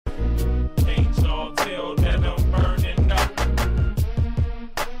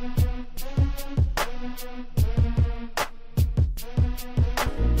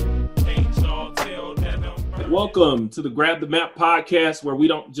Welcome to the Grab the Map podcast, where we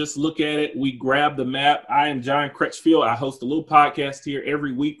don't just look at it, we grab the map. I am John Crutchfield. I host a little podcast here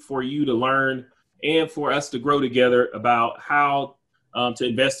every week for you to learn and for us to grow together about how to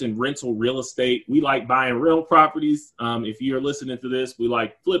invest in rental real estate. We like buying real properties. If you're listening to this, we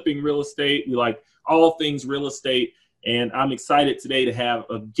like flipping real estate. We like all things real estate. And I'm excited today to have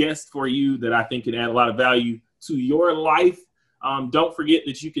a guest for you that I think can add a lot of value to your life. Don't forget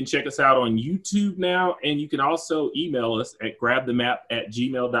that you can check us out on YouTube now, and you can also email us at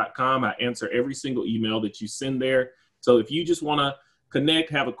grabthemap@gmail.com. I answer every single email that you send there. So if you just want to connect,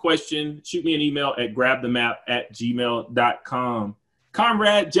 have a question, shoot me an email at grabthemap@gmail.com.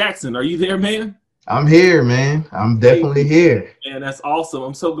 Conrad Jackson, are you there, man? I'm here, man. I'm definitely here. And that's awesome.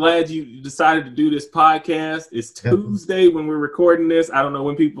 I'm so glad you decided to do this podcast. It's Tuesday when we're recording this. I don't know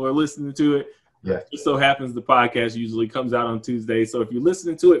when people are listening to it. Yeah. It just so happens the podcast usually comes out on Tuesday. So if you're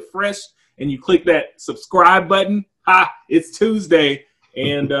listening to it fresh and you click that subscribe button, it's Tuesday.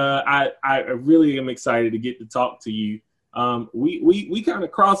 And I really am excited to get to talk to you. We kind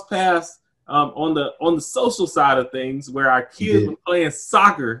of crossed paths on the social side of things, where our kids were playing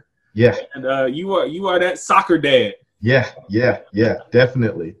soccer. Yeah. And you are that soccer dad. Yeah.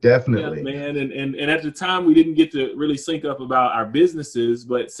 Definitely. Yeah, man. And at the time, we didn't get to really sync up about our businesses,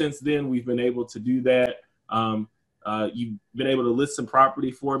 but since then we've been able to do that. You've been able to list some property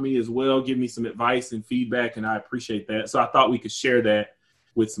for me as well, give me some advice and feedback, and I appreciate that. So I thought we could share that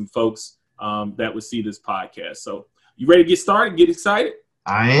with some folks that would see this podcast. So you ready to get started? Get excited?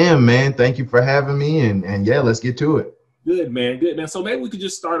 I am, man. Thank you for having me. And yeah, let's get to it. Good, man. Good. Now, so maybe we could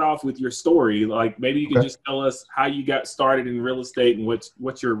just start off with your story. Like maybe you could just tell us how you got started in real estate and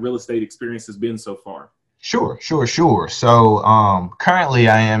what your real estate experience has been so far. Sure. So currently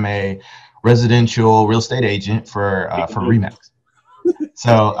I am a residential real estate agent for RE/MAX.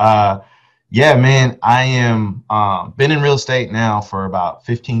 So yeah, man, I am been in real estate now for about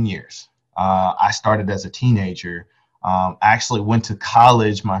 15 years. I started as a teenager. I actually went to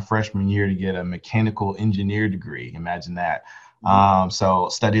college my freshman year to get a mechanical engineer degree. Imagine that. So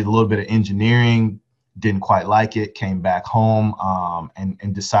studied a little bit of engineering, didn't quite like it, came back home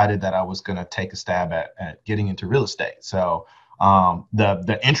and decided that I was going to take a stab at getting into real estate. So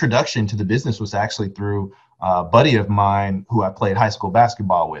the introduction to the business was actually through a buddy of mine who I played high school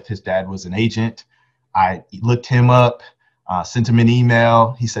basketball with. His dad was an agent. I looked him up, sent him an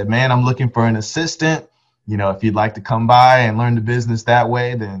email. He said, "Man, I'm looking for an assistant. You know, if you'd like to come by and learn the business that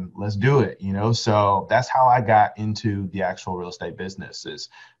way, then let's do it." So that's how I got into the actual real estate business, is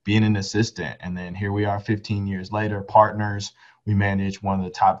being an assistant. And then here we are 15 years later, partners. We manage one of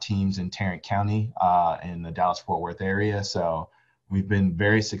the top teams in Tarrant County in the Dallas-Fort Worth area. So we've been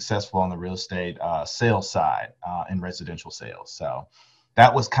very successful on the real estate sales side in residential sales. So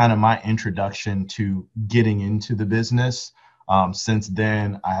that was kind of my introduction to getting into the business. Since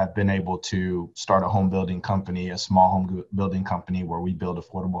then, I have been able to start a home building company, a small home building company where we build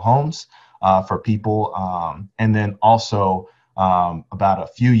affordable homes for people. And then also about a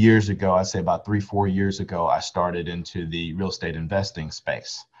few years ago, I'd say about 3-4 years ago, I started into the real estate investing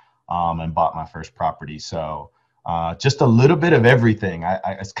space and bought my first property. So just a little bit of everything.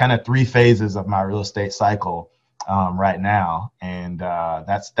 It's kind of 3 phases of my real estate cycle right now. And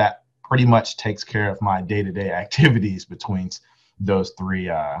that pretty much takes care of my day-to-day activities between those three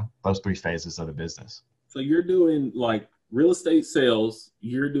phases of the business. So you're doing like real estate sales,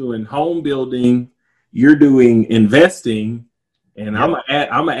 you're doing home building, you're doing investing, and yep.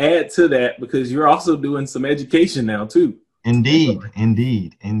 I'm gonna add to that because you're also doing some education now too. Indeed.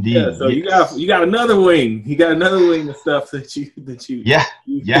 Yeah, so yes. you got another wing. You got another wing of stuff that you Yeah.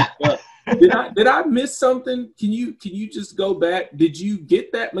 Did I miss something? Can you just go back? Did you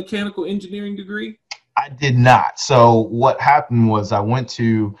get that mechanical engineering degree? I did not. So what happened was I went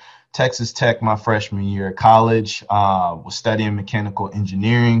to Texas Tech my freshman year of college, was studying mechanical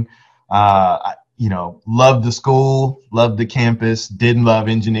engineering. Loved the school, loved the campus, didn't love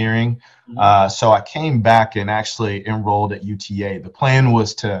engineering. So I came back and actually enrolled at UTA. The plan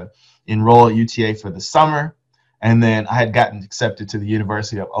was to enroll at UTA for the summer. And then I had gotten accepted to the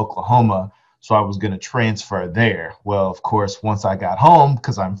University of Oklahoma, so I was going to transfer there. Well, of course, once I got home,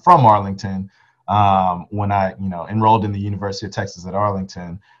 because I'm from Arlington, when I enrolled in the University of Texas at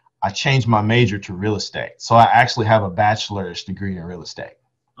Arlington, I changed my major to real estate. So I actually have a bachelor's degree in real estate.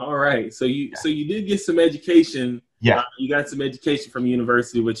 All right. So you did get some education. Yeah. You got some education from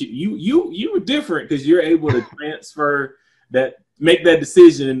university, but you were different because you're able to transfer that. Make that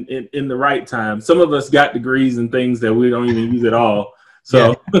decision in the right time. Some of us got degrees and things that we don't even use at all.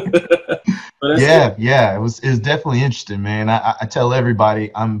 So yeah. It was definitely interesting, man. I tell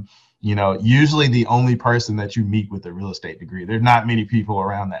everybody I'm You know, usually the only person that you meet with a real estate degree. There's not many people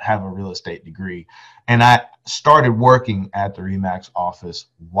around that have a real estate degree. And I started working at the RE/MAX office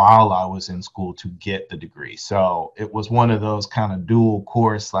while I was in school to get the degree. So it was one of those kind of dual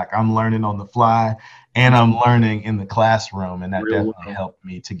course, like I'm learning on the fly and I'm learning in the classroom. And that Real definitely well. helped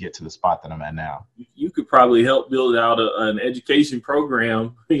me to get to the spot that I'm at now. You could probably help build out an education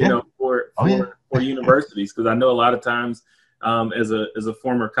program, Yeah. Oh, yeah. for universities, because I know a lot of times, as a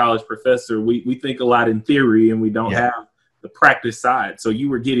former college professor, we think a lot in theory and we don't Yeah. have the practice side. So you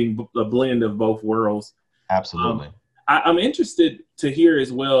were getting a blend of both worlds. Absolutely. I'm interested to hear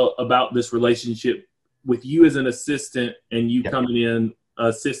as well about this relationship with you as an assistant and you Yep. coming in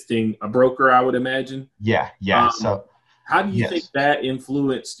assisting a broker, I would imagine. Yeah. Yeah. So how do you think that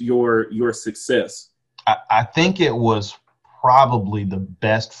influenced your success? I think it was probably the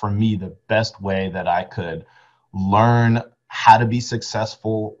best for me, the best way that I could learn how to be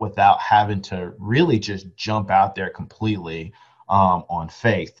successful without having to really just jump out there completely on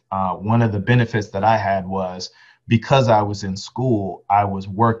faith. One of the benefits that I had was because I was in school, I was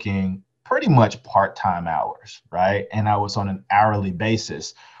working pretty much part-time hours, right? And I was on an hourly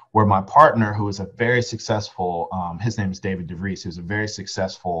basis where my partner, who is a very successful, his name is David DeVries, who's a very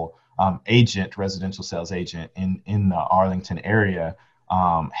successful agent, residential sales agent in the Arlington area.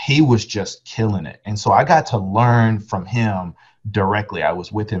 He was just killing it. And so I got to learn from him directly. I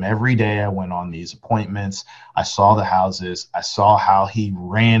was with him every day. I went on these appointments. I saw the houses. I saw how he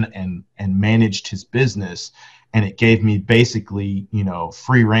ran and managed his business. And it gave me basically, you know,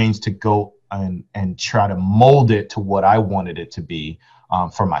 free reins to go and try to mold it to what I wanted it to be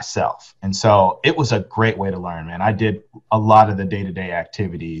for myself. And so it was a great way to learn, man. I did a lot of the day-to-day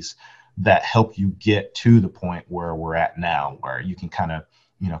activities that help you get to the point where we're at now, where you can kind of,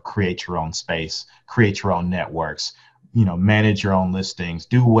 you know, create your own space, create your own networks, you know, manage your own listings,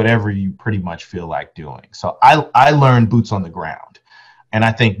 do whatever you pretty much feel like doing. So I learned boots on the ground. And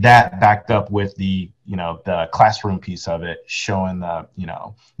I think that backed up with the, you know, the classroom piece of it, showing the, you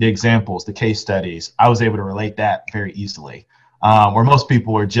know, the examples, the case studies, I was able to relate that very easily. Where most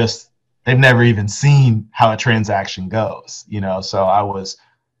people are just, they've never even seen how a transaction goes, you know. So I was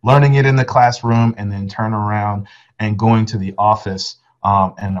learning it in the classroom and then turning around and going to the office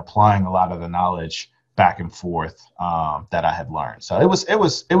and applying a lot of the knowledge back and forth that I had learned. So it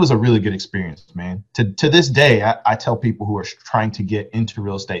was a really good experience, man. To this day, I tell people who are trying to get into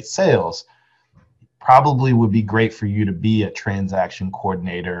real estate sales, probably would be great for you to be a transaction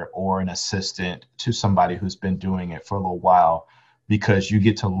coordinator or an assistant to somebody who's been doing it for a little while, because you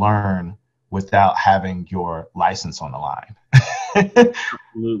get to learn without having your license on the line.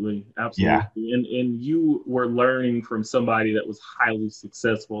 Absolutely. Yeah. And you were learning from somebody that was highly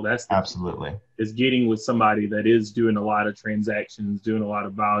successful. That's the Absolutely. is getting with somebody that is doing a lot of transactions, doing a lot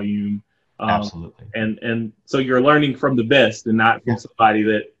of volume. Absolutely. And so you're learning from the best and not from somebody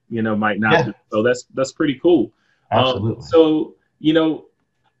that, you know, might not. Yeah. So that's pretty cool. Absolutely. So, you know,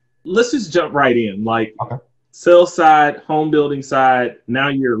 let's just jump right in. Like, Okay. sales side, home building side, now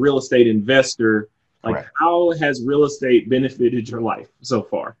you're a real estate investor. Like, Correct. how has real estate benefited your life so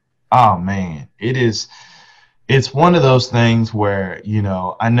far? Oh man, it's one of those things where, you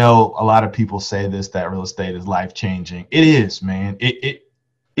know, I know a lot of people say this, that real estate is life changing. It is, man.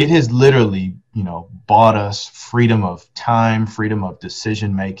 It has literally, you know, bought us freedom of time, freedom of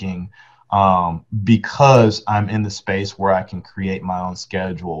decision making, because I'm in the space where I can create my own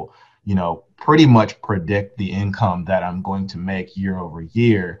schedule, you know, pretty much predict the income that I'm going to make year over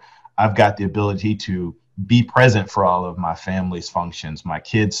year. I've got the ability to be present for all of my family's functions, my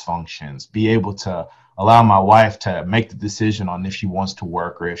kids' functions, be able to allow my wife to make the decision on if she wants to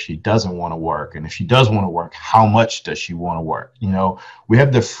work or if she doesn't want to work. And if she does want to work, how much does she want to work? You know, we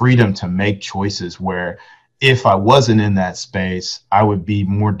have the freedom to make choices where if I wasn't in that space, I would be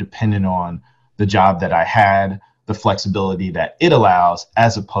more dependent on the job that I had, the flexibility that it allows,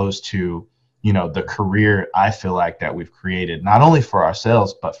 as opposed to, you know, the career I feel like that we've created, not only for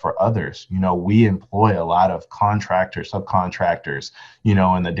ourselves, but for others. You know, we employ a lot of contractors, subcontractors, you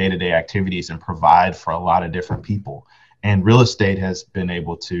know, in the day-to-day activities and provide for a lot of different people. And real estate has been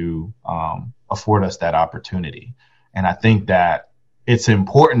able to afford us that opportunity. And I think that it's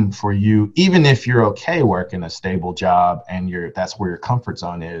important for you, even if you're okay working a stable job and that's where your comfort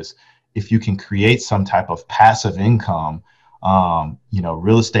zone is, if you can create some type of passive income, you know,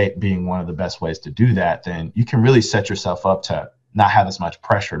 real estate being one of the best ways to do that, then you can really set yourself up to not have as much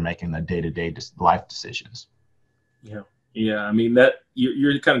pressure making the day-to-day life decisions. Yeah. Yeah. I mean, that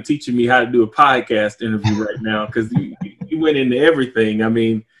you're kind of teaching me how to do a podcast interview right now, because you went into everything. I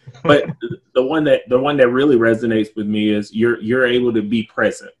mean, but the one that really resonates with me is you're able to be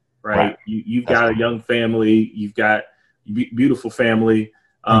present. right? Right. You've That's got a correct. young family, you've got beautiful family,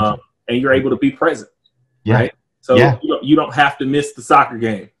 Thank you. and you're Thank able to you. be present, Yeah. right? So Yeah. you don't have to miss the soccer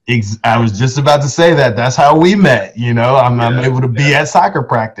game. I was just about to say that. That's how we met. I'm Yeah, able to be yeah, at soccer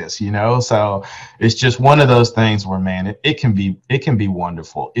practice. So it's just one of those things where, man, it can be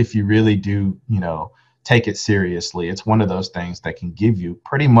wonderful if you really do, take it seriously. It's one of those things that can give you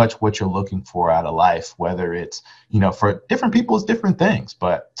pretty much what you're looking for out of life. Whether it's, for different people, it's different things,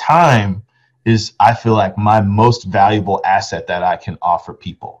 but time is, I feel like, my most valuable asset that I can offer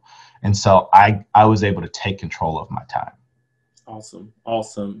people. And so I was able to take control of my time. awesome,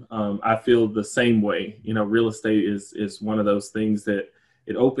 awesome. I feel the same way. Real estate is one of those things that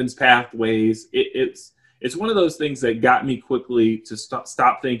it opens pathways. It's one of those things that got me quickly to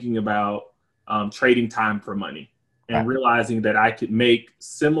stop thinking about trading time for money, and Right. realizing that I could make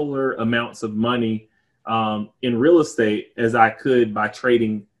similar amounts of money in real estate as I could by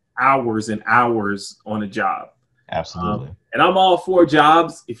trading hours and hours on a job. Absolutely. And I'm all for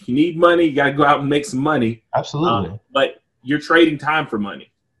jobs. If you need money, you got to go out and make some money. Absolutely. But you're trading time for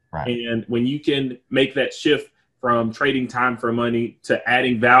money. Right. And when you can make that shift from trading time for money to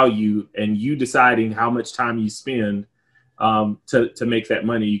adding value, and you deciding how much time you spend to make that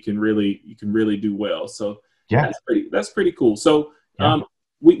money, you can really do well. So Yeah. that's pretty cool. So Yeah.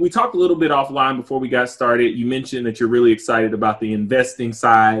 we talked a little bit offline before we got started. You mentioned that you're really excited about the investing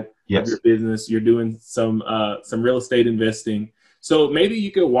side of your Yes. business. You're doing some real estate investing. So maybe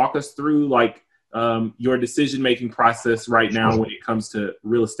you could walk us through like your decision-making process right now Sure. when it comes to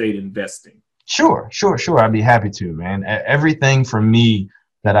real estate investing. Sure. I'd be happy to, man. Everything for me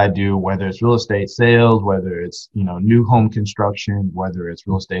that I do, whether it's real estate sales, whether it's, new home construction, whether it's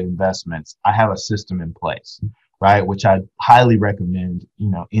real estate investments, I have a system in place, right? Which I highly recommend.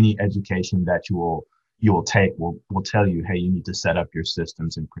 Any education that you will take will tell you, hey, you need to set up your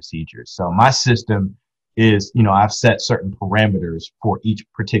systems and procedures. So my system is, I've set certain parameters for each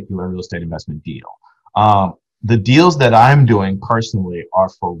particular real estate investment deal. Um, the deals that I'm doing personally are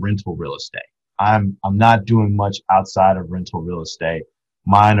for rental real estate. I'm not doing much outside of rental real estate.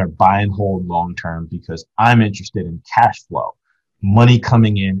 Mine are buy and hold long term because I'm interested in cash flow, money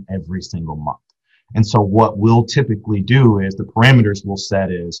coming in every single month. And so what we'll typically do is the parameters we'll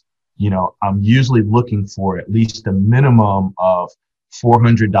set is, I'm usually looking for at least a minimum of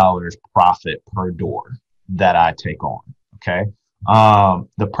 $400 profit per door that I take on. Okay.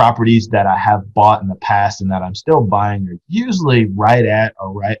 The properties that I have bought in the past and that I'm still buying are usually right at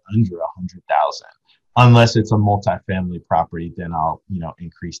or right under 100,000. Unless it's a multifamily property, then I'll,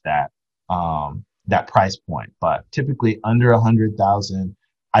 increase that price point. But typically under 100,000,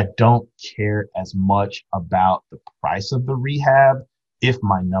 I don't care as much about the price of the rehab if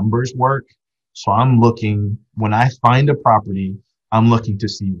my numbers work. So I'm looking, when I find a property, I'm looking to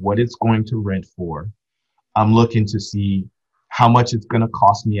see what it's going to rent for. I'm looking to see how much it's going to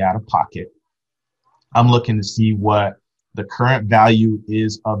cost me out of pocket. I'm looking to see what the current value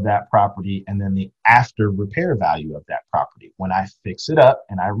is of that property and then the after repair value of that property. When I fix it up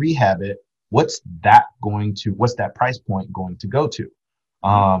and I rehab it, what's that price point going to go to?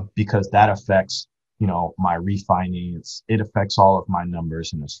 Because that affects, my refinance. It affects all of my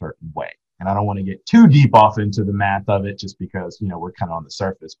numbers in a certain way. And I don't want to get too deep off into the math of it just because, we're kind of on the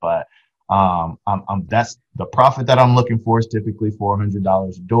surface, but that's the profit that I'm looking for is typically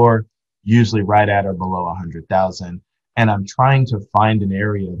 $400 a door, usually right at or below 100,000. And I'm trying to find an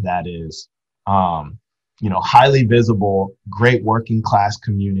area that is, highly visible, great working class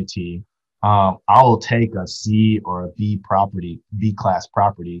community. I will take a C or a B class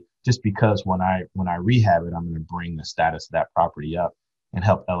property, just because when I rehab it, I'm going to bring the status of that property up and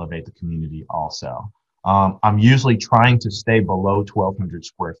help elevate the community also. I'm usually trying to stay below 1,200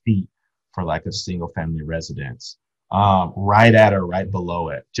 square feet for like a single family residence, right at or right below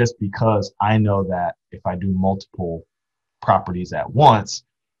it, just because I know that if I do multiple properties at once,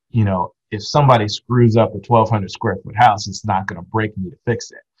 if somebody screws up a 1,200 square foot house, it's not going to break me to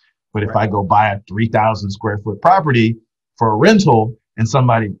fix it. But if Right. I go buy a 3,000 square foot property for a rental and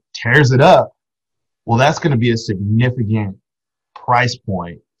somebody tears it up, well, that's going to be a significant price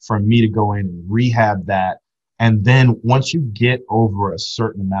point for me to go in and rehab that. And then once you get over a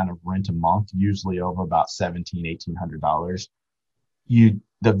certain amount of rent a month, usually over about $1,700, $1,800,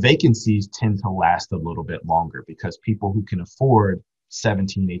 the vacancies tend to last a little bit longer because people who can afford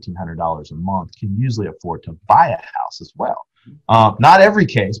 $1,700, $1,800 a month can usually afford to buy a house as well. Not every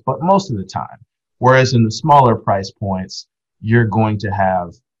case, but most of the time. Whereas in the smaller price points, you're going to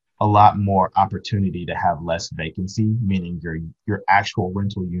have a lot more opportunity to have less vacancy, meaning your actual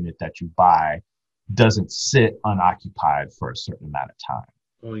rental unit that you buy doesn't sit unoccupied for a certain amount of time.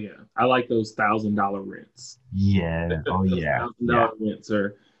 Oh yeah, I like those $1,000 rents. Yeah. Oh Those yeah. thousand Yeah. dollar rents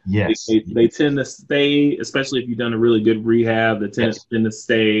are Yes. they tend to stay, especially if you've done a really good rehab. The tenants Yes. tend to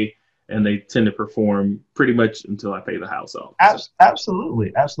stay, and they tend to perform pretty much until I pay the house off. So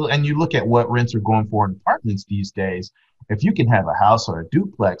Absolutely. Absolutely. And you look at what rents are going for in apartments these days. If you can have a house or a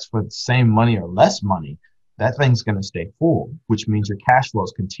duplex for the same money or less money, that thing's going to stay full, which means your cash flow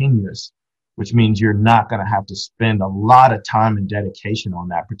is continuous, which means you're not going to have to spend a lot of time and dedication on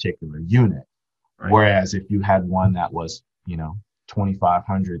that particular unit. right, Whereas if you had one that was,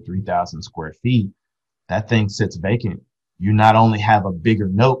 2,500, 3,000 square feet, that thing sits vacant. You not only have a bigger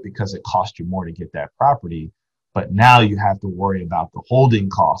note because it cost you more to get that property, but now you have to worry about the holding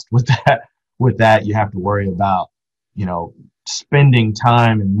cost with that. With that, you have to worry about, you know, spending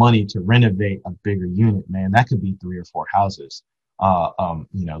time and money to renovate a bigger unit. Man, that could be 3 or 4 houses,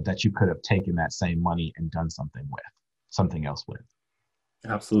 that you could have taken that same money and done something else with. So,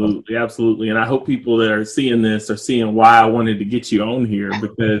 absolutely, absolutely. And I hope people that are seeing this are seeing why I wanted to get you on here,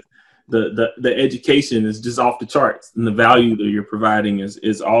 because the education is just off the charts, and the value that you're providing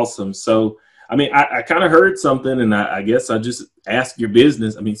is awesome. So, I mean, I kind of heard something, and I guess I just ask your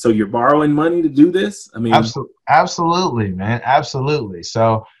business. I mean, so you're borrowing money to do this? I mean, absolutely, man, absolutely.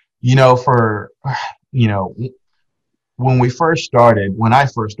 So, for you know, when I first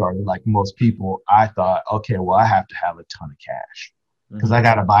started, like most people, I thought, okay, well, I have to have a ton of cash because mhm, I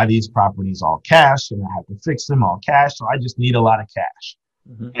got to buy these properties all cash and I have to fix them all cash. So I just need a lot of cash.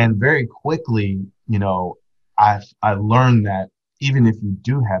 mhm, And very quickly, I learned that even if you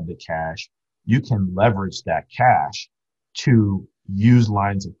do have the cash, you can leverage that cash to use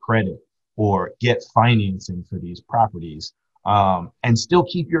lines of credit or get financing for these properties, and still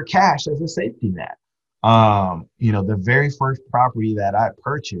keep your cash as a safety net. The very first property that I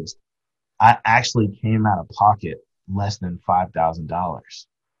purchased, I actually came out of pocket less than $5,000.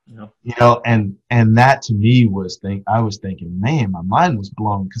 yeah, And that to me I was thinking, man, my mind was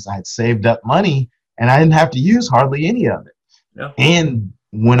blown because I had saved up money and I didn't have to use hardly any of it. yeah, And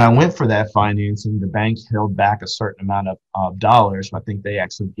when I went for that financing, the bank held back a certain amount of dollars. I think they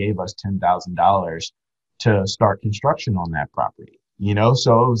actually gave us $10,000 to start construction on that property.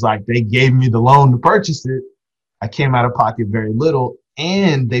 So it was like they gave me the loan to purchase it. I came out of pocket very little,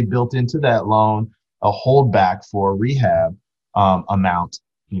 and they built into that loan a holdback for rehab amount,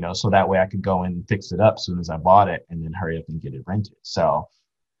 so that way I could go in and fix it up as soon as I bought it and then hurry up and get it rented. So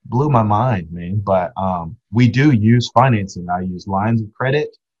blew my mind, man. But we do use financing. I use lines of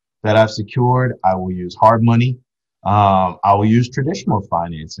credit that I've secured. I will use hard money. I will use traditional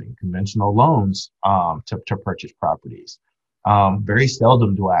financing, conventional loans, to purchase properties. Very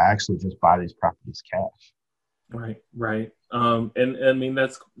seldom do I actually just buy these properties cash. right, right. And I mean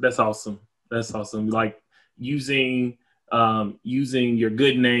that's awesome. That's awesome. Like using using your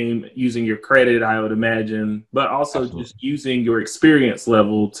good name, using your credit, I would imagine, but also just Absolutely. using your experience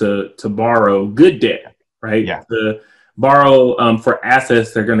level to borrow good debt, right? Yeah, To borrow for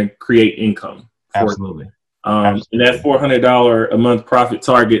assets that are going to create income for you. absolutely. And that Absolutely. $400 a month profit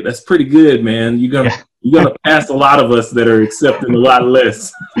target, that's pretty good, man. Yeah. You're gonna pass a lot of us that are accepting a lot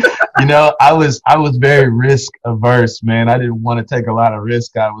less. I was very risk averse, man. I didn't want to take a lot of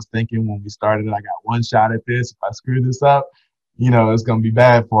risk. I was thinking when we started, I got one shot at this. If I screw this up, it's gonna be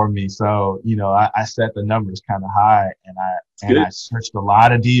bad for me. So, I set the numbers kind of high, and I It's and good. I searched a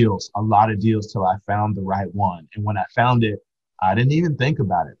lot of deals till I found the right one. And when I found it, I didn't even think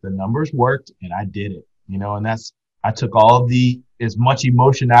about it. The numbers worked, and I did it. And I took all of the as much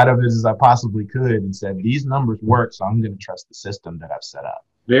emotion out of it as I possibly could and said, these numbers work, so I'm going to trust the system that I've set up.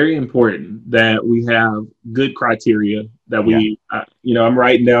 Very important that we have good criteria that Yeah, I'm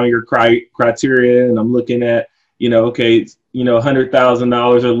writing down your criteria, and I'm looking at, okay,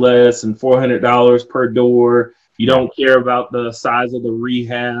 $100,000 or less and $400 per door. You yeah, don't care about the size of the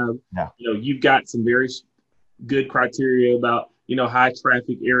rehab. yeah, You've got some very good criteria about, high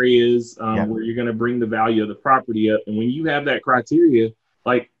traffic areas, yeah, where you're going to bring the value of the property up. And when you have that criteria,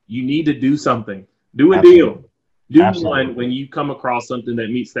 like, you need to do something, do a deal, absolutely, do one absolutely. when you come across something that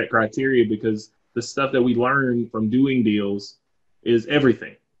meets that criteria, because the stuff that we learn from doing deals is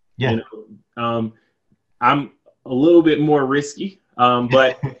everything. You Yeah, know, I'm a little bit more risky,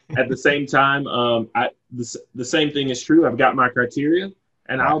 but at the same time, the same thing is true. I've got my criteria,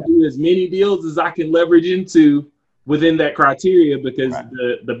 and right, I'll do as many deals as I can leverage into within that criteria, because right,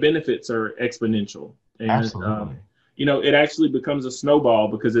 the benefits are exponential. And absolutely, it actually becomes a snowball,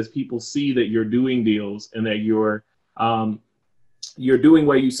 because as people see that you're doing deals and that um, you're doing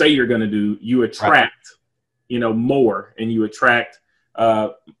what you say you're going to do, you right, attract more, and you attract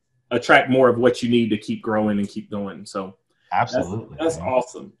more of what you need to keep growing and keep going. So Absolutely. That's Man.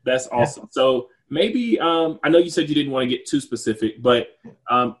 awesome. That's awesome. So maybe I know you said you didn't want to get too specific, but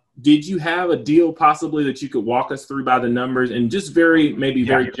did you have a deal possibly that you could walk us through by the numbers and just very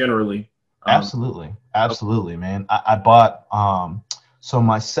generally? Absolutely. Absolutely, man. I bought so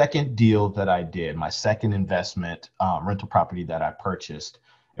my second deal that I did, my second investment rental property that I purchased,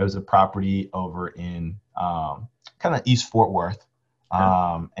 it was a property over in kind of East Fort Worth.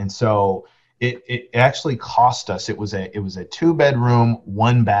 And so it actually cost us, it was a 2-bedroom,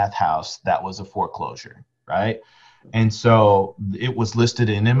 1-bath house that was a foreclosure, right? And so it was listed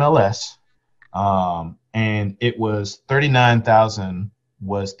in MLS, and it was 39,000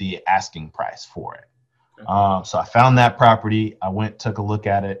 was the asking price for it. So I found that property. I went, took a look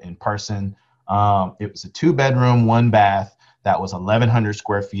at it in person. It was a 2-bedroom, 1-bath that was 1,100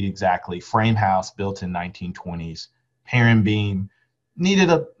 square feet exactly, frame house built in 1920s, pier and beam,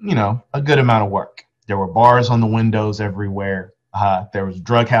 needed a good amount of work. There were bars on the windows everywhere. There was a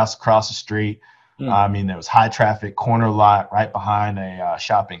drug house across the street. I mean, there was high traffic corner lot right behind a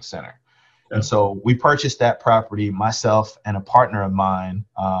shopping center. And so we purchased that property, myself and a partner of mine,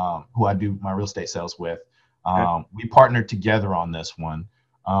 who I do my real estate sales with. We partnered together on this one,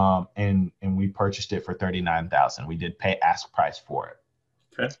 and we purchased it for $39,000. We did pay ask price for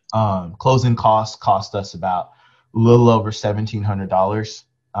it. Closing costs cost us about a little over $1,700.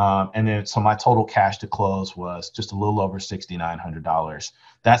 And then so my total cash to close was just a little over $6,900.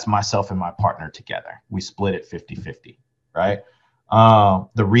 That's myself and my partner together. We split it 50-50, right?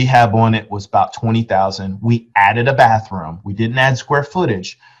 The rehab on it was about $20,000. We added a bathroom. We didn't add square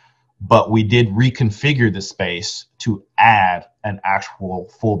footage, but we did reconfigure the space to add an actual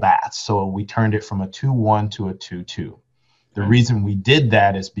full bath. So we turned it from a 2-1 to a 2-2. The reason we did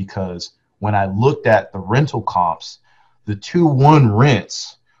that is because when I looked at the rental comps, the 2-1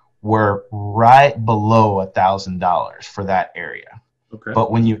 rents were right below $1,000 for that area.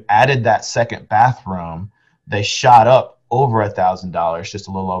 But when you added that second bathroom, they shot up over $1,000, just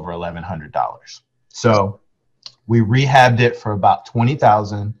a little over $1,100. So we rehabbed it for about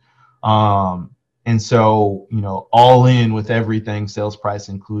 $20,000. And so, all in with everything, sales price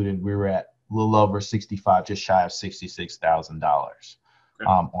included, we were at a little over 65, just shy of $66,000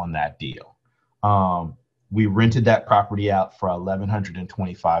 on that deal. We rented that property out for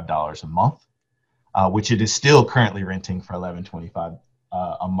 $1,125 a month, which it is still currently renting for $1,125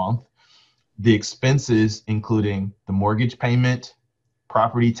 a month. The expenses, including the mortgage payment,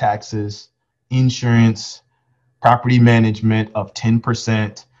 property taxes, insurance, property management of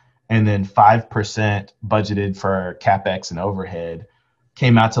 10%, and then 5% budgeted for CapEx and overhead,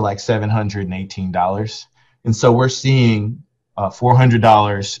 came out to like $718. And so we're seeing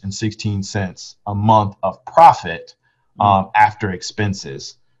 $400.16 a month of profit after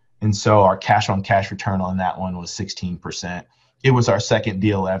expenses. And so our cash on cash return on that one was 16%. It was our second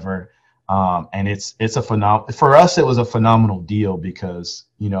deal ever. And it's a phenomenal, for us, it was a phenomenal deal because,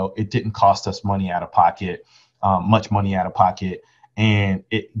 it didn't cost us money out of pocket, much money out of pocket. And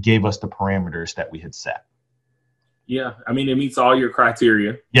it gave us the parameters that we had set. Yeah. I mean, it meets all your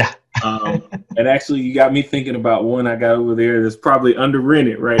criteria. Yeah. And actually, you got me thinking about one I got over there that's probably under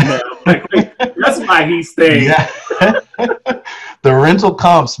rented right now. That's why he's staying. Yeah. The rental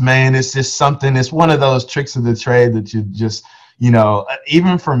comps, man, it's just something. It's one of those tricks of the trade that you just,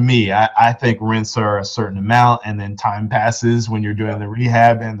 even for me, I think rents are a certain amount, and then time passes when you're doing the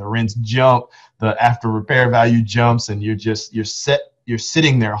rehab and the rents jump, the after repair value jumps, and you're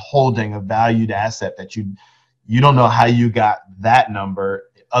sitting there holding a valued asset that you don't know how you got that number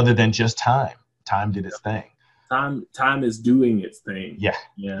other than just time. Time did its thing. Time is doing its thing. Yeah.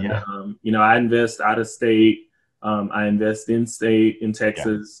 I invest out of state. I invest in state in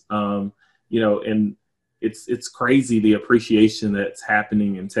Texas. And it's crazy the appreciation that's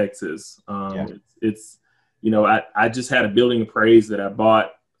happening in Texas. It's I just had a building appraised that I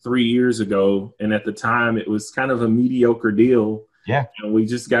bought 3 years ago, and at the time it was kind of a mediocre deal. Yeah. And we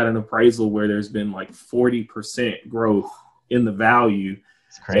just got an appraisal where there's been like 40% growth in the value.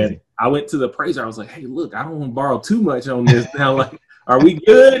 It's crazy. And I went to the appraiser. I was like, hey, look, I don't want to borrow too much on this now. Like, are we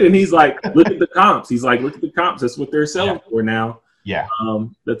good? And he's like, look at the comps. He's like, look at the comps. That's what they're selling for now. Yeah.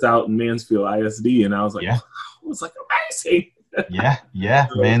 That's out in Mansfield ISD. And I was like, wow, it was like amazing. Yeah,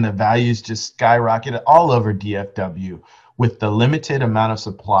 man, the values just skyrocketed all over DFW with the limited amount of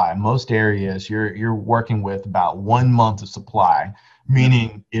supply. Most areas you're working with about 1 month of supply,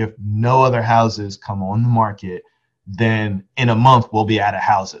 meaning if no other houses come on the market, then in a month we'll be out of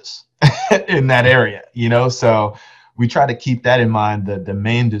houses in that area, so we try to keep that in mind. The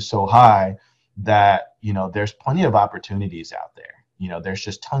demand is so high that, there's plenty of opportunities out there. There's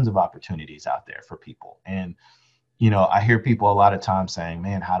just tons of opportunities out there for people. And, I hear people a lot of times saying,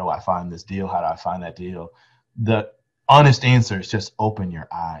 man, how do I find this deal? How do I find that deal? The honest answer is just open your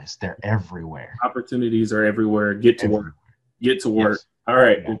eyes. They're everywhere. Opportunities are everywhere. Get to work. Get to work. Yes. All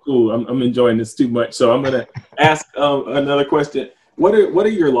right. Yeah. Well, cool. I'm enjoying this too much. So I'm going to ask another question. What are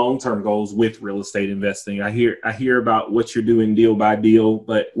your long-term goals with real estate investing? I hear about what you're doing deal by deal,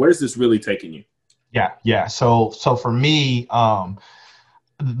 but where's this really taking you? Yeah. So for me,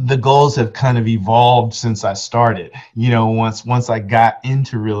 the goals have kind of evolved since I started. Once I got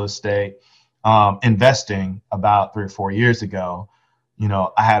into real estate investing about 3 or 4 years ago,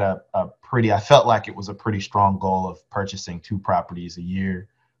 I had I felt like it was a pretty strong goal of purchasing 2 properties a year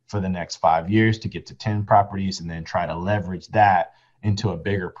for the next 5 years to get to 10 properties, and then try to leverage that into a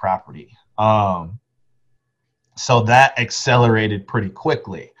bigger property. So that accelerated pretty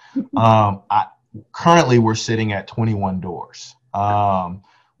quickly. Currently we're sitting at 21 doors.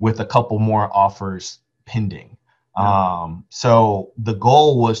 With a couple more offers pending. So the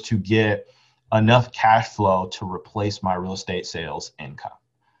goal was to get enough cash flow to replace my real estate sales income,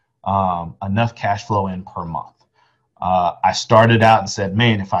 enough cash flow in per month. I started out and said,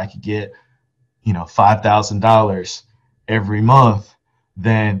 man, if I could get, $5,000 every month,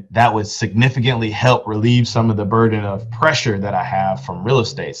 then that would significantly help relieve some of the burden of pressure that I have from real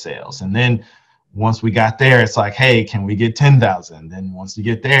estate sales. And then once we got there, it's like, hey, can we get 10,000? Then once you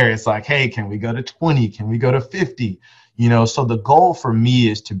get there, it's like, hey, can we go to 20? Can we go to 50? So the goal for me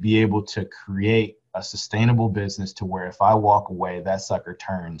is to be able to create a sustainable business to where if I walk away, that sucker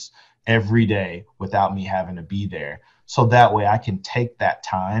turns every day without me having to be there. So that way I can take that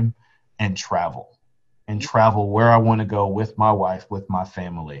time and travel where I want to go with my wife, with my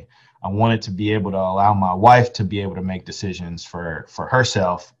family. I wanted to be able to allow my wife to be able to make decisions for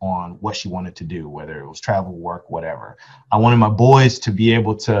herself on what she wanted to do, whether it was travel, work, whatever. I wanted my boys to be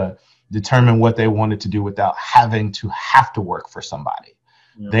able to determine what they wanted to do without having to work for somebody.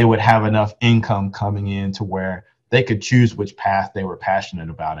 Yeah. They would have enough income coming in to where they could choose which path they were passionate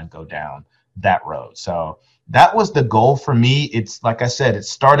about and go down that road. So that was the goal for me. It's like I said, it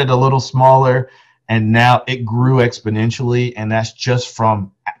started a little smaller and now it grew exponentially. And that's just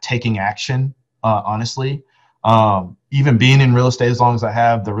from taking action, honestly. Even being in real estate as long as I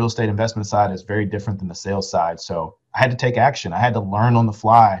have, the real estate investment side is very different than the sales side. So I had to take action. I had to learn on the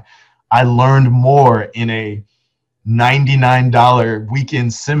fly. I learned more in a $99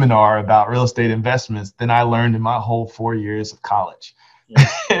 weekend seminar about real estate investments than I learned in my whole 4 years of college,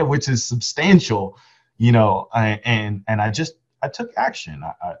 yeah. Which is substantial, and I took action.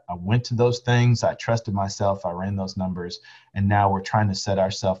 I went to those things. I trusted myself. I ran those numbers. And now we're trying to set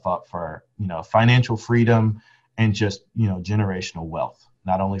ourselves up for, financial freedom and just, generational wealth,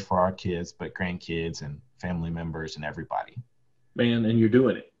 not only for our kids, but grandkids and family members and everybody. Man, and you're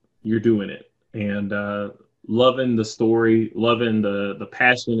doing it. You're doing it. And loving the story, loving the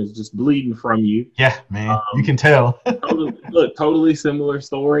passion is just bleeding from you. Yeah, man, you can tell. totally similar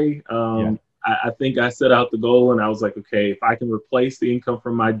story. Yeah. I think I set out the goal and I was like, okay, if I can replace the income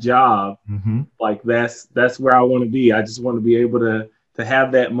from my job, like that's where I want to be. I just want to be able to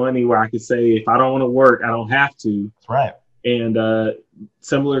have that money where I could say, if I don't want to work, I don't have to. That's right. And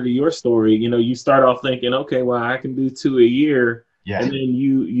similar to your story, you start off thinking, okay, well, I can do 2 a year. Yeah. And then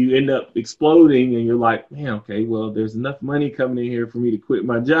you end up exploding and you're like, man, okay, well, there's enough money coming in here for me to quit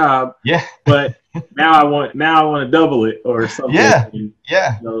my job. Yeah. But now I want to double it or something. Yeah. And,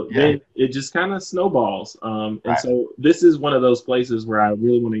 yeah. Then it just kind of snowballs. And so this is one of those places where I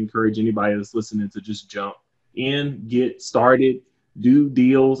really want to encourage anybody that's listening to just jump in, get started, do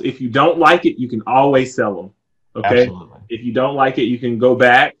deals. If you don't like it, you can always sell them. Okay. Absolutely. If you don't like it, you can go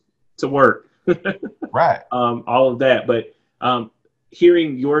back to work. Right. All of that. But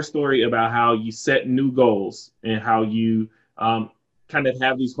hearing your story about how you set new goals and how you kind of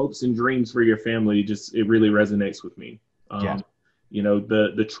have these hopes and dreams for your family, it really resonates with me.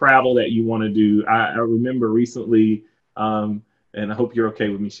 The travel that you want to do. I remember recently, and I hope you're okay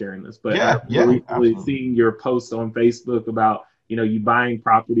with me sharing this, but recently seeing your post on Facebook about, you buying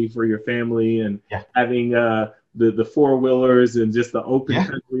property for your family and having the 4-wheelers and just the open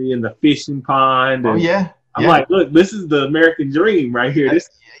country and the fishing pond. And, I'm like, look, this is the American dream right here.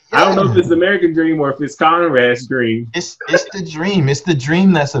 I don't know if it's the American dream or if it's Conrad's dream. It's the dream. It's the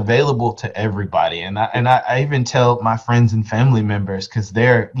dream that's available to everybody. And I even tell my friends and family members, because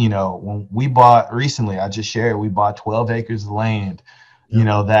they're, when we bought recently, I just shared, we bought 12 acres of land,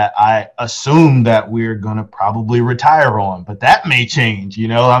 that I assume that we're going to probably retire on, but that may change.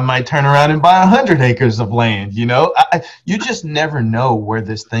 I might turn around and buy 100 acres of land. You just never know where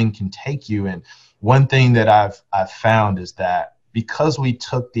this thing can take you. And one thing that I've found is that because we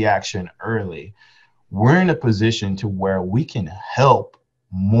took the action early, we're in a position to where we can help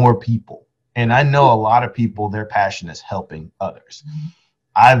more people. And I know a lot of people, their passion is helping others.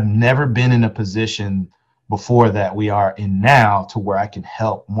 I've never been in a position before that we are in now to where I can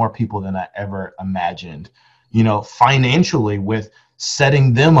help more people than I ever imagined, financially, with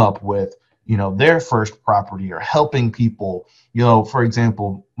setting them up with, their first property, or helping people. For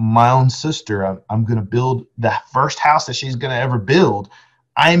example, my own sister, I'm going to build the first house that she's going to ever build.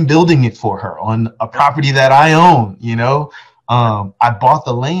 I'm building it for her on a property that I own. I bought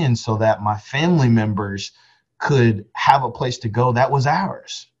the land so that my family members could have a place to go that was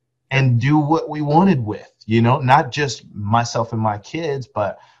ours and do what we wanted with, not just myself and my kids,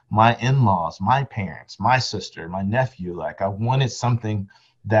 but my in-laws, my parents, my sister, my nephew. Like, I wanted something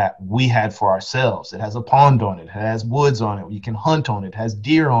that we had for ourselves. It has a pond on it. It has woods on it. You can hunt on it. It has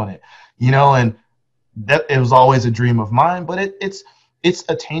deer on it, and that it was always a dream of mine, but it's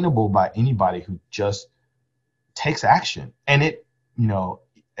attainable by anybody who just takes action. And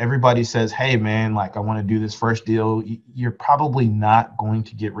everybody says, hey man, like, I want to do this first deal. You're probably not going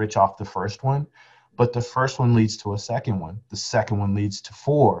to get rich off the first one, but the first one leads to a second one. The second one leads to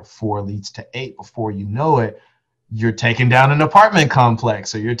four leads to 8. Before you know it, you're taking down an apartment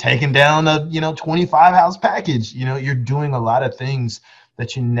complex, or you're taking down a 25 house package. You're doing a lot of things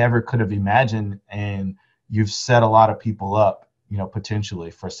that you never could have imagined, and you've set a lot of people up,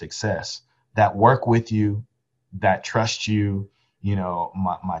 potentially for success, that work with you, that trust you.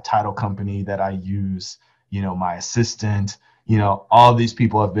 My title company that I use, my assistant, all these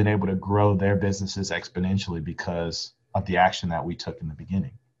people have been able to grow their businesses exponentially because of the action that we took in the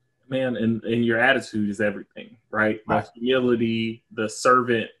beginning. Man, and your attitude is everything, right? The humility, the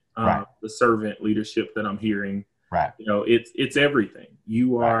servant leadership that I'm hearing, right? It's everything.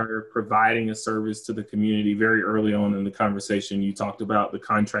 You are providing a service to the community. Very early on in the conversation, you talked about the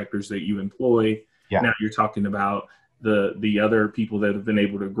contractors that you employ. Yeah. Now you're talking about the other people that have been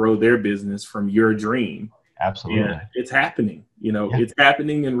able to grow their business from your dream. Absolutely. And it's happening. It's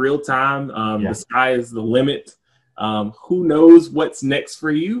happening in real time. The sky is the limit. Who knows what's next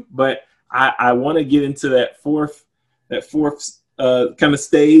for you? But I want to get into that fourth kind of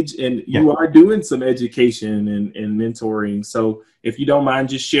stage, and you are doing some education and mentoring. So if you don't mind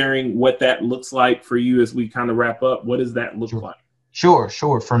just sharing what that looks like for you as we kind of wrap up, what does that look like? Sure.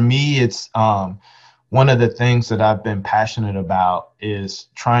 For me, it's one of the things that I've been passionate about is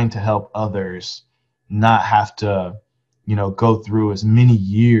trying to help others not have to, go through as many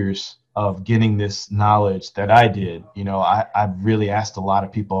years of getting this knowledge that I did. I've really asked a lot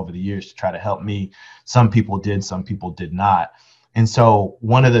of people over the years to try to help me. Some people did, some people did not. And so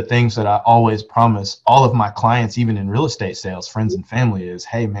one of the things that I always promise all of my clients, even in real estate sales, friends and family, is,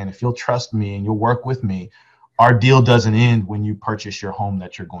 hey man, if you'll trust me and you'll work with me, our deal doesn't end when you purchase your home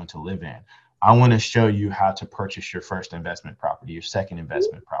that you're going to live in. I want to show you how to purchase your first investment property, your second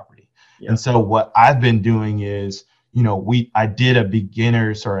investment property. Yeah. And so what I've been doing is, I did a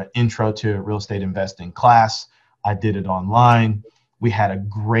beginner's or an intro to real estate investing class. I did it online. We had a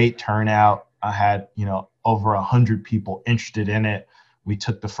great turnout. I had, over 100 people interested in it. We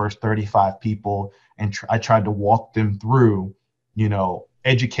took the first 35 people and I tried to walk them through,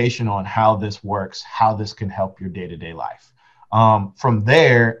 education on how this works, how this can help your day-to-day life. From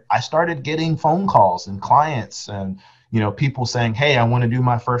there, I started getting phone calls and clients and, people saying, hey, I want to do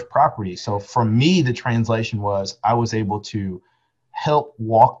my first property. So for me, the translation was I was able to help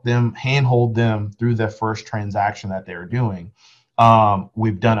walk them, handhold them through their first transaction that they were doing.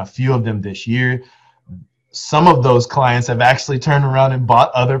 We've done a few of them this year. Some of those clients have actually turned around and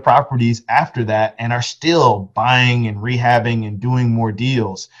bought other properties after that and are still buying and rehabbing and doing more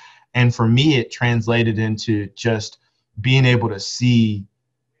deals. And for me, it translated into just being able to see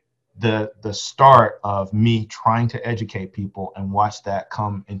the start of me trying to educate people and watch that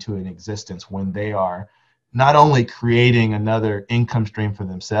come into an existence when they are not only creating another income stream for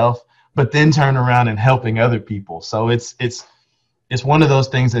themselves, but then turn around and helping other people. So it's one of those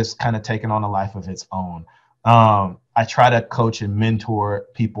things that's kind of taken on a life of its own. I try to coach and mentor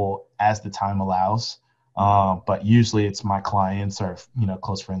people as the time allows. But usually it's my clients or,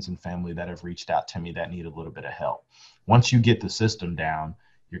 close friends and family that have reached out to me that need a little bit of help. Once you get the system down,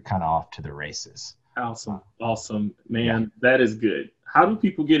 you're kind of off to the races. Awesome, man. That is good. How do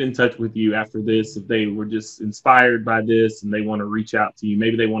people get in touch with you after this if they were just inspired by this and they want to reach out to you?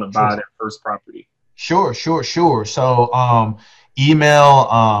 Maybe they want to buy their first property. Sure. So email,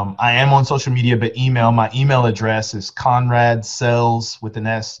 I am on social media, but my email address is Conrad Sells with an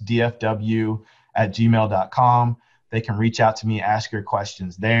S, DFW @gmail.com. They can reach out to me, ask your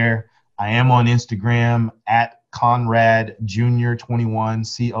questions there. I am on Instagram Conrad Junior 21,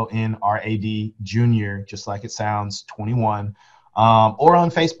 CONRAD Junior, just like it sounds, 21, or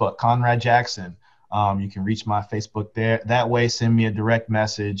on Facebook, Conrad Jackson. You can reach my Facebook there. That way, send me a direct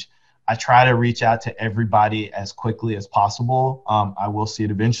message. I try to reach out to everybody as quickly as possible. I will see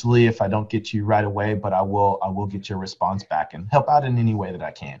it eventually if I don't get you right away, but I will get your response back and help out in any way that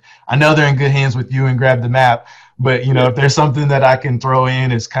I can. I know they're in good hands with you and Grab the Map, but you know, if there's something that I can throw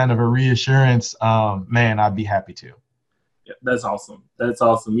in as kind of a reassurance, man, I'd be happy to. Yeah, that's awesome. That's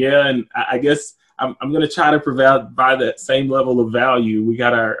awesome. Yeah, and I guess I'm going to try to provide that same level of value. We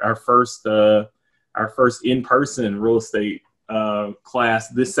got our first in-person real estate class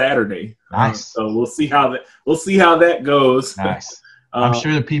this Saturday. Nice. So we'll see how that goes. Nice. I'm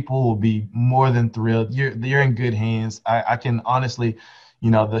sure the people will be more than thrilled. You're in good hands. I can honestly,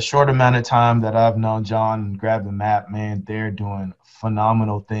 you know, the short amount of time that I've known John and Grab the Map, man, they're doing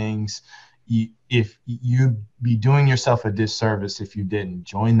phenomenal things. If you'd be doing yourself a disservice if you didn't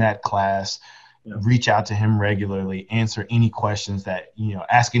join that class. Yeah. Reach out to him regularly, answer any questions that, you know,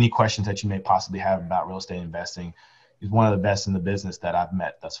 ask any questions that you may possibly have about real estate investing. He's one of the best in the business that I've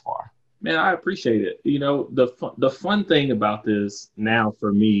met thus far. Man, I appreciate it. You know, the fun thing about this now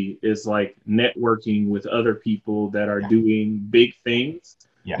for me is like networking with other people that are doing big things.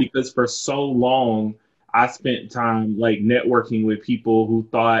 Yeah. Because for so long, I spent time like networking with people who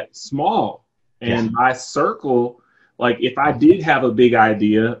thought small. And my circle, like if I did have a big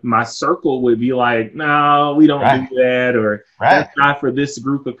idea, my circle would be like, no, we don't do that, or that's not for this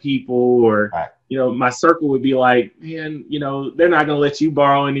group of people, or you know, my circle would be like, man, you know, they're not going to let you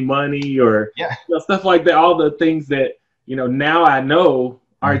borrow any money, or you know, stuff like that. All the things that, you know, now I know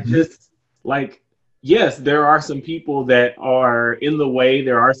are just like, yes, there are some people that are in the way.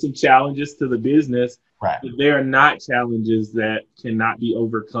 There are some challenges to the business, but they are not challenges that cannot be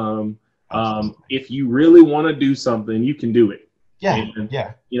overcome. If you really want to do something, you can do it.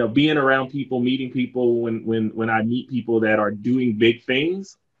 You know, being around people, meeting people, when I meet people that are doing big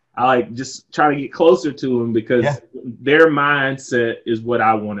things, I like just try to get closer to them because their mindset is what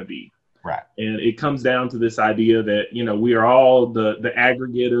I want to be. Right. And it comes down to this idea that, you know, we are all the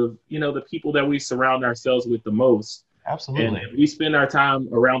aggregate of, you know, the people that we surround ourselves with the most. Absolutely. And if we spend our time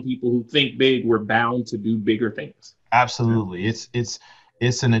around people who think big, we're bound to do bigger things. Absolutely.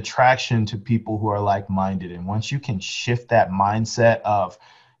 It's an attraction to people who are like-minded. And once you can shift that mindset of,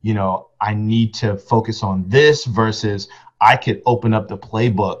 you know, I need to focus on this versus I could open up the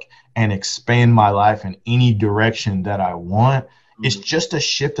playbook and expand my life in any direction that I want. It's just a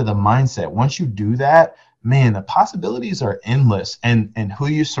shift of the mindset. Once you do that, man, the possibilities are endless. And who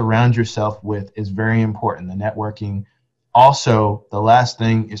you surround yourself with is very important, the networking. Also, the last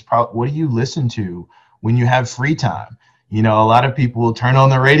thing is probably what do you listen to when you have free time? You know, a lot of people will turn on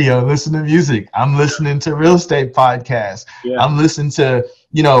the radio and listen to music. I'm listening to real estate podcasts. I'm listening to,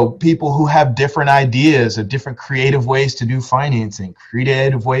 you know, people who have different ideas or different creative ways to do financing,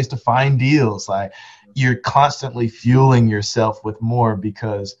 creative ways to find deals. Like you're constantly fueling yourself with more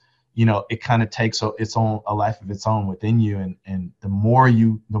because, you know, it kind of takes a life of its own within you. And the more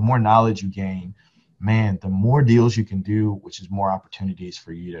knowledge you gain, man, the more deals you can do, which is more opportunities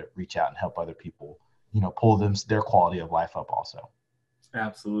for you to reach out and help other people, you know, pull their quality of life up also.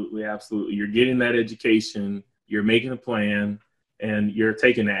 Absolutely. Absolutely. You're getting that education, you're making a plan, and you're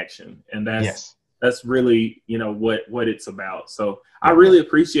taking action. And that's really, you know, what it's about. So I really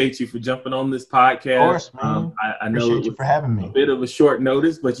appreciate you for jumping on this podcast. Of course, man. I know it was you for having me. A bit of a short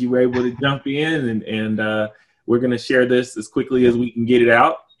notice, but you were able to jump in and we're going to share this as quickly as we can get it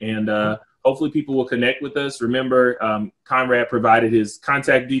out. And hopefully people will connect with us. Remember, Conrad provided his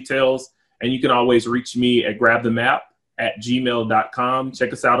contact details. And you can always reach me at grabthemap@gmail.com.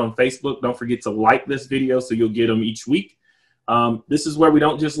 Check us out on Facebook. Don't forget to like this video so you'll get them each week. This is where we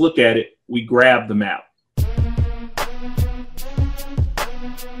don't just look at it, we grab the map.